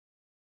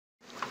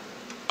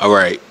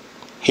Alright,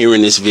 here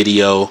in this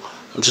video,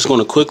 I'm just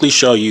going to quickly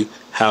show you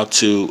how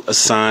to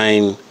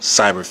assign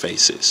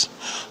Cyberfaces.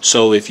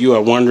 So if you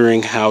are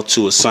wondering how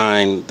to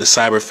assign the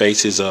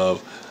Cyberfaces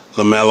of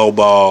LaMelo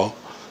Ball,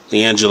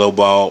 LiAngelo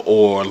Ball,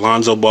 or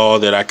Lonzo Ball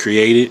that I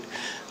created,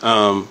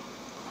 I'm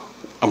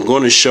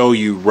going to show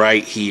you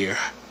right here.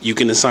 You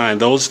can assign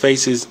those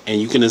faces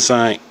and you can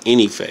assign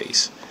any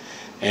face.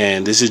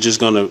 And this is just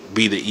going to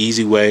be the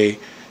easy way.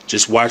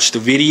 Just watch the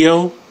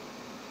video,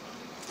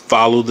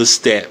 follow the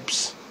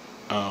steps.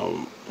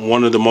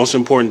 One of the most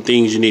important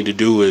things you need to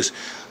do is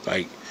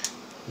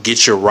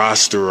get your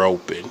roster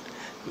open.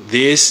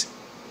 This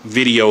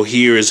video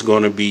here is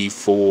going to be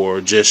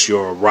for just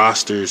your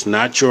rosters,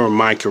 not your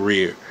My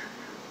Career.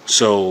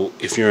 So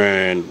if you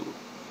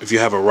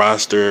have a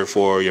roster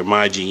for your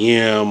My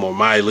GM or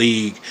My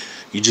League,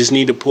 you just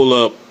need to pull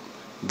up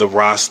the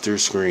roster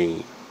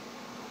screen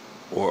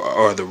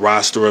or the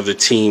roster of the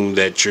team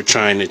that you're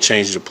trying to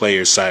change the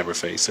player's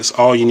cyberface. That's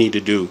all you need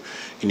to do.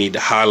 You need to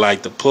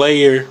highlight the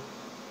player,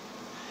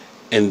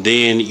 and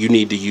then you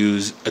need to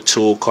use a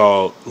tool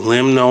called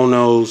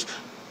Limnonos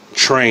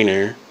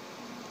Trainer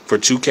for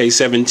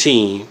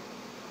 2K17.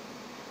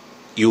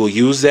 You will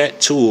use that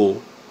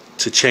tool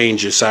to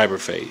change your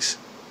cyberface.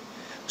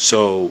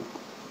 So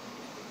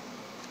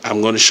I'm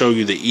going to show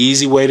you the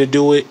easy way to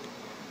do it.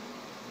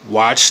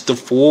 Watch the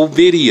full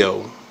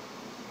video.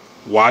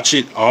 Watch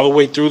it all the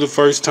way through the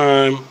first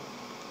time.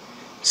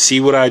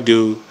 See what I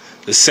do.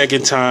 The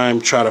second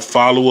time, try to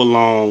follow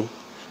along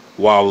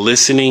while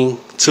listening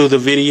to the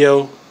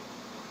video.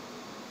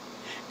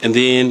 And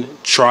then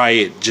try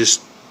it.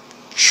 Just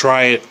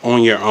try it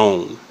on your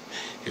own.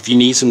 If you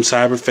need some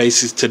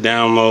Cyberfaces to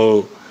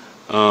download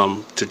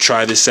to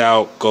try this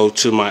out, go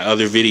to my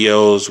other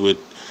videos with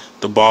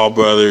the Ball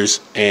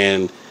brothers,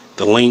 and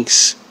the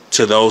links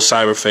to those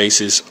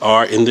Cyberfaces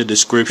are in the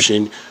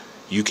description.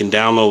 You can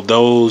download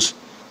those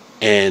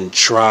and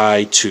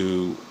try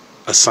to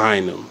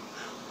assign them.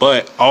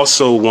 But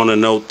also want to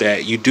note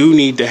that you do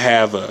need to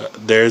have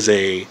there's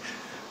a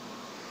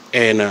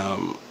kind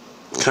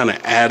of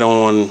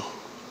add-on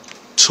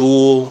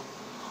tool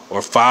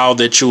or file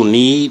that you'll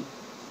need.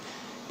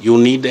 You'll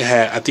need to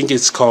have, I think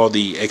it's called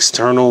the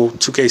external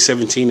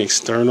 2K17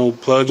 external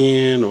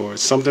plugin or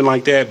something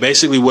like that.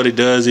 Basically what it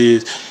does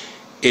is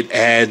it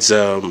adds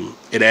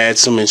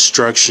some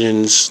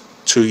instructions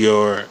to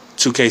your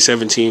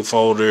 2K17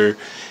 folder,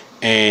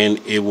 and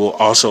it will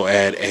also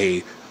add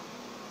a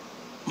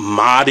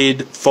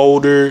modded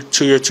folder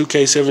to your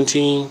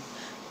 2K17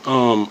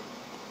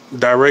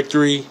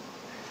 directory.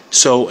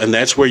 So, and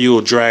that's where you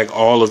will drag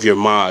all of your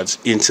mods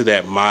into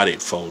that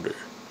modded folder.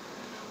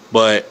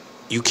 But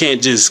you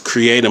can't just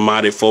create a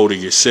modded folder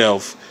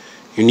yourself.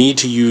 You need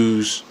to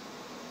use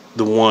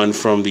the one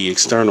from the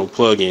external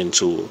plugin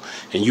tool,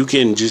 and you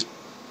can just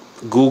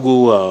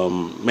Google,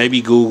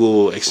 maybe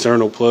Google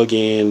external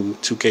plugin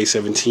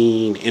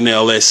 2K17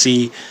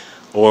 NLSC,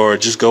 or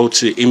just go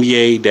to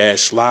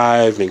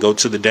NBA-Live and go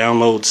to the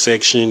download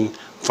section,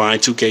 find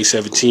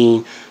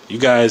 2K17. You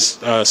guys,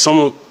 some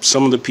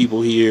of the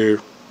people here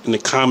in the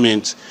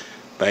comments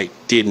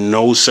did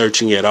no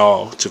searching at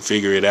all to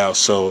figure it out.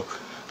 So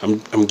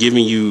I'm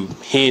giving you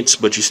hints,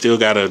 but you still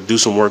gotta do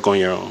some work on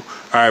your own. All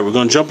right, we're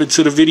gonna jump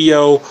into the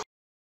video.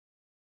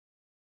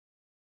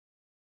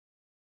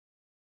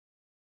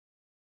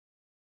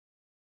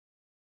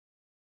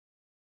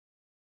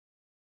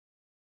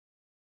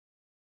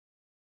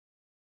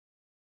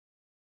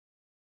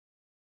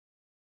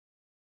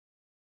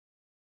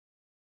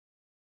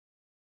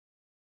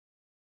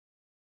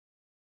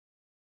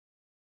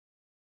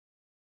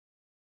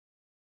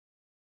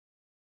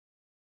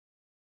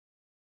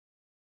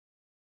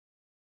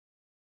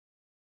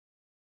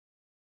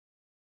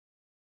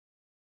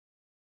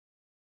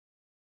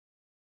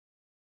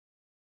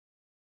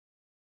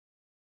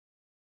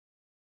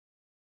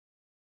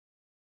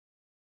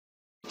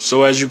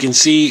 So as you can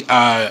see,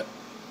 I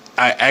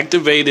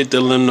activated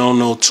the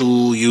Limnono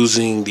tool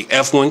using the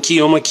F1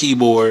 key on my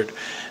keyboard.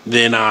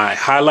 Then I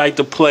highlight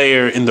the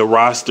player in the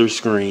roster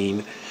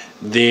screen.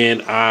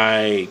 Then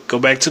I go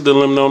back to the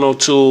Limnono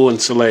tool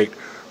and select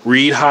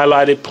Read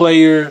Highlighted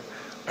Player.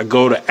 I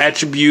go to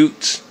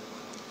Attributes,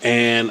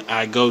 and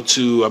I go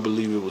to, I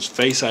believe it was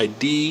Face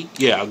ID.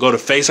 Yeah, I go to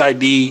Face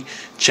ID,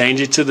 change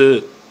it to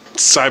the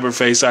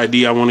Cyberface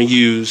ID I want to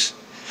use.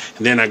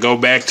 And then I go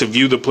back to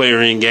View the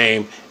Player in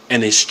Game,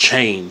 and it's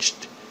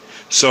changed.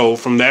 So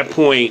from that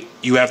point,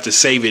 you have to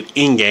save it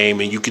in game,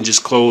 and you can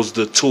just close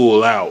the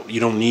tool out. You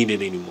don't need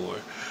it anymore.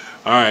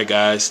 All right,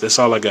 guys, that's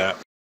all I got.